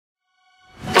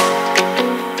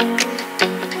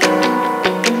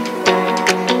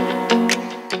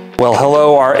Well,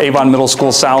 hello, our Avon Middle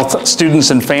School South students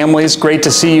and families. Great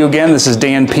to see you again. This is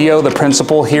Dan Pio, the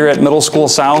principal here at Middle School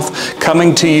South,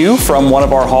 coming to you from one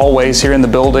of our hallways here in the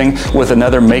building with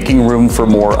another Making Room for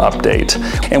More update.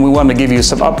 And we wanted to give you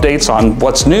some updates on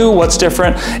what's new, what's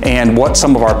different, and what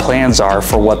some of our plans are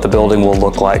for what the building will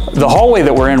look like. The hallway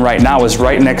that we're in right now is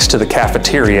right next to the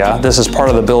cafeteria. This is part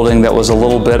of the building that was a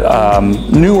little bit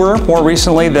newer more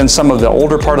recently than some of the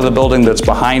older part of the building that's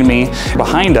behind me.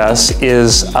 Behind us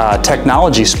is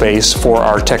technology space for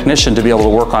our technician to be able to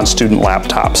work on student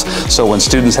laptops. So when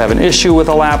students have an issue with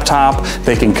a laptop,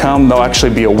 they can come. There'll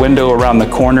actually be a window around the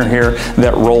corner here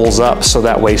that rolls up, so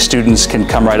that way students can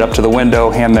come right up to the window,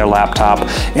 hand their laptop,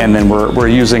 and then we're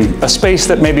using a space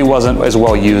that maybe wasn't as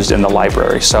well used in the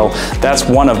library. So that's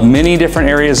one of many different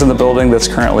areas in the building that's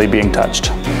currently being touched.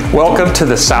 Welcome to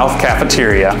the South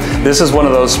Cafeteria. This is one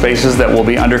of those spaces that will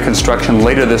be under construction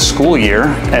later this school year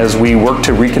as we work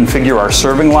to reconfigure our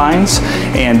serving lines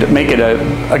and make it,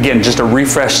 again, just a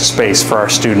refreshed space for our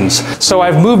students. So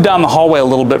I've moved down the hallway a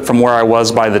little bit from where I was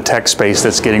by the tech space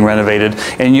that's getting renovated,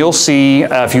 and you'll see,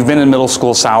 if you've been in Middle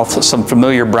School South, some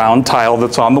familiar brown tile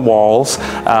that's on the walls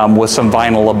with some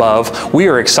vinyl above. We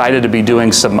are excited to be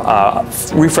doing some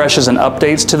refreshes and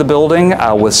updates to the building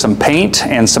with some paint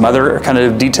and some other kind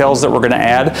of details that we're going to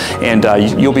add, and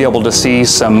you'll be able to see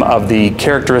some of the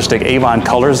characteristic Avon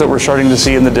colors that we're starting to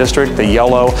see in the district, the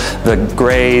yellow, the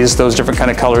grays, those different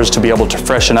kind of colors, to be able to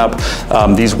freshen up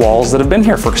these walls that have been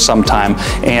here for some time.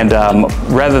 And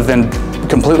rather than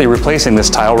completely replacing this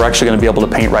tile, we're actually going to be able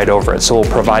to paint right over it. So we'll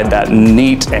provide that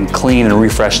neat and clean and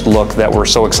refreshed look that we're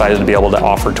so excited to be able to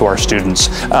offer to our students.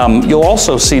 You'll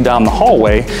also see down the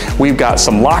hallway, we've got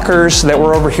some lockers that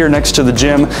were over here next to the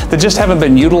gym that just haven't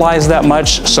been utilized that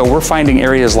much. So we're finding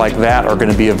areas like that are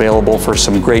going to be available for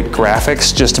some great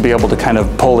graphics, just to be able to kind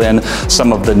of pull in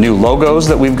some of the new logos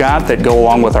that we've got that go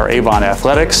along with our Avon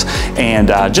athletics, and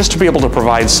just to be able to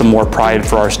provide some more pride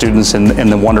for our students in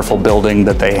the wonderful building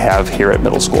that they have here at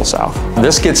Middle School South.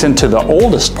 This gets into the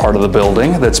oldest part of the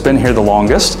building that's been here the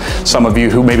longest. Some of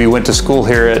you who maybe went to school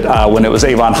here at when it was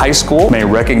Avon High School may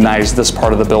recognize this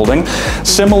part of the building.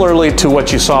 Similarly to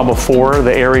what you saw before,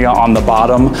 the area on the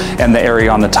bottom and the area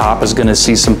on the top is going to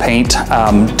see some paint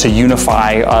to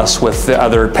unify us with the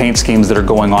other paint schemes that are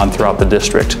going on throughout the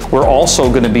district. We're also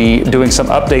going to be doing some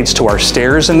updates to our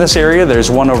stairs in this area. There's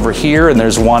one over here and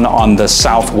there's one on the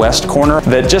southwest corner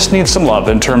that just needs some love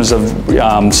in terms of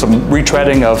some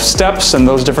retreading of steps and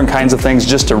those different kinds of things,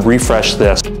 just to refresh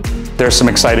this. There's some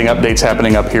exciting updates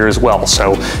happening up here as well.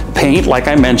 So paint, like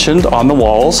I mentioned, on the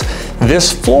walls.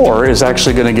 This floor is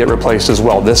actually going to get replaced as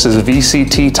well. This is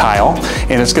VCT tile,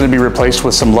 and it's going to be replaced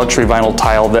with some luxury vinyl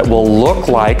tile that will look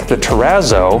like the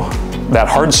terrazzo, that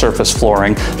hard surface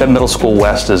flooring that Middle School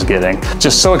West is getting.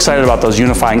 Just so excited about those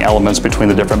unifying elements between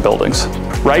the different buildings.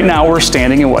 Right now we're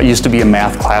standing in what used to be a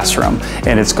math classroom,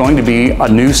 and it's going to be a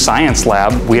new science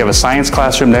lab. We have a science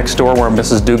classroom next door where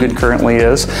Mrs. Dugan currently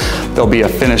is. There'll be a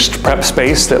finished prep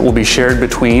space that will be shared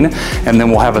between, and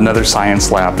then we'll have another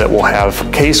science lab that will have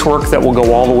casework that will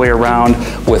go all the way around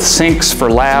with sinks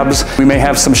for labs. We may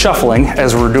have some shuffling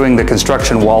as we're doing the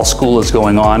construction while school is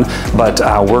going on, but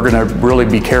we're going to really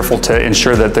be careful to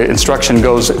ensure that the instruction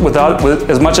goes with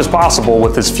as much as possible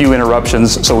with as few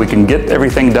interruptions, so we can get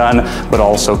everything done but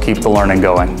also keep the learning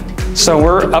going. So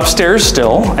we're upstairs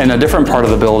still in a different part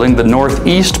of the building, the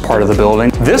northeast part of the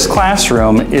building. This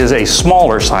classroom is a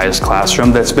smaller sized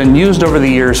classroom that's been used over the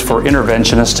years for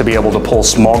interventionists to be able to pull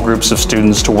small groups of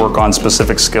students to work on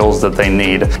specific skills that they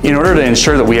need. In order to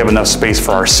ensure that we have enough space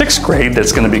for our 6th grade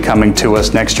that's going to be coming to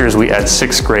us next year as we add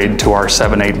 6th grade to our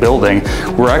 7-8 building,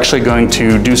 we're actually going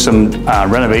to do some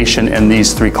renovation in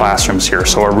these 3 classrooms here.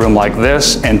 So a room like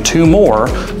this and 2 more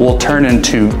will turn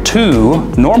into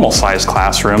 2 normal sized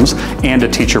classrooms and a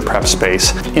teacher prep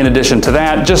space. In addition to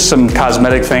that, just some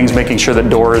cosmetic things, making sure that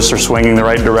doors are swinging the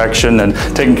right direction and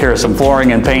taking care of some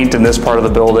flooring and paint in this part of the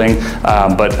building.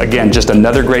 But again, just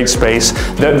another great space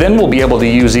that then we'll be able to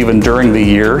use even during the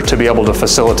year to be able to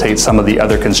facilitate some of the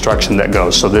other construction that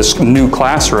goes. So this new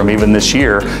classroom, even this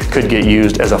year, could get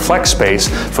used as a flex space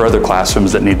for other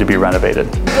classrooms that need to be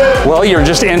renovated. Well, you're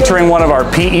just entering one of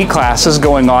our PE classes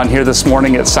going on here this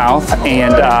morning at South,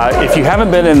 and if you haven't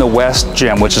been in the West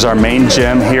Gym, which is our our main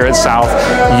gym here at South,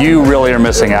 you really are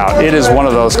missing out. It is one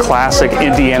of those classic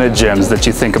Indiana gyms that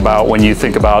you think about when you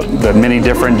think about the many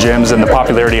different gyms and the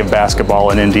popularity of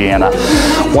basketball in Indiana.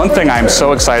 One thing I'm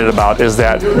so excited about is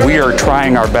that we are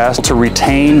trying our best to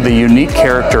retain the unique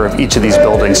character of each of these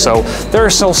buildings. So there are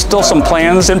still some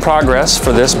plans in progress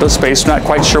for this space. Not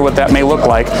quite sure what that may look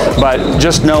like, but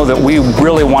just know that we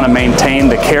really want to maintain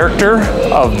the character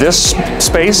of this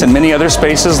space and many other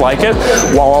spaces like it,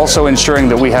 while also ensuring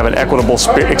that we have an equitable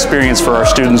experience for our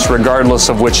students regardless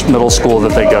of which middle school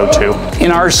that they go to.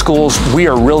 In our schools, we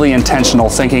are really intentional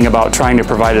thinking about trying to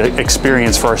provide an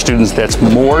experience for our students that's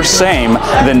more same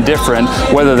than different,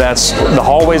 whether that's the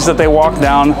hallways that they walk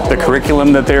down, the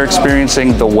curriculum that they're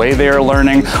experiencing, the way they are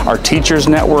learning, our teachers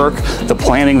network, the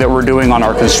planning that we're doing on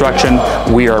our construction.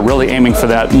 We are really aiming for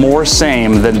that more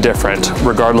same than different,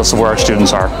 regardless of where our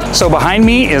students are. So behind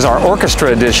me is our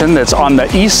orchestra addition that's on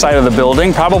the east side of the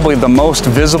building, probably the most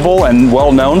visible and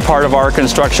well-known part of our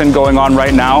construction going on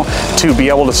right now, to be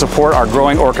able to support our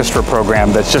growing orchestra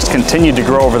program that's just continued to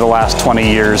grow over the last 20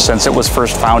 years since it was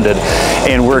first founded.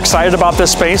 And we're excited about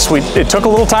this space. It took a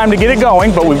little time to get it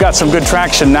going, but we've got some good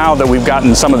traction now that we've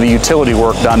gotten some of the utility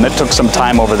work done that took some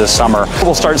time over this summer.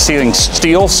 We'll start seeing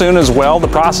steel soon as well. The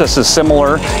process is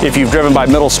similar. If you've driven by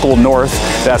Middle School North,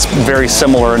 that's very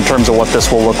similar in terms of what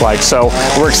this will look like. So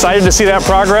we're excited to see that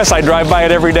progress. I drive by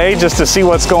it every day just to see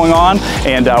what's going on,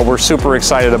 and we're super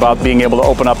excited about being able to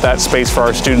open up that space for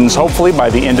our students, hopefully by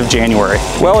the end of January.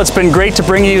 Well, it's been great to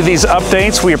bring you these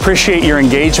updates. We appreciate your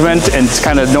engagement and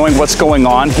kind of knowing what's going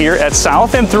on here at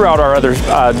South and throughout our other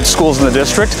schools in the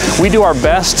district. We do our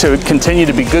best to continue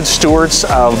to be good stewards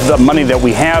of the money that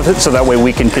we have, so that way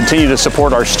we can continue to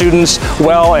support our students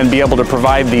well and be able to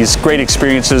provide these great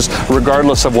experiences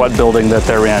regardless of what building that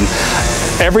they're in.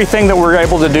 Everything that we're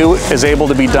able to do is able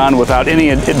to be done without any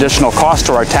additional cost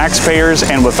to our taxpayers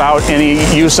and without any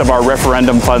use of our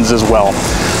referendum funds as well.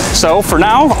 So for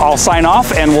now, I'll sign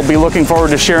off, and we'll be looking forward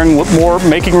to sharing more,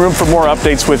 making room for more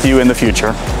updates with you in the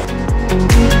future.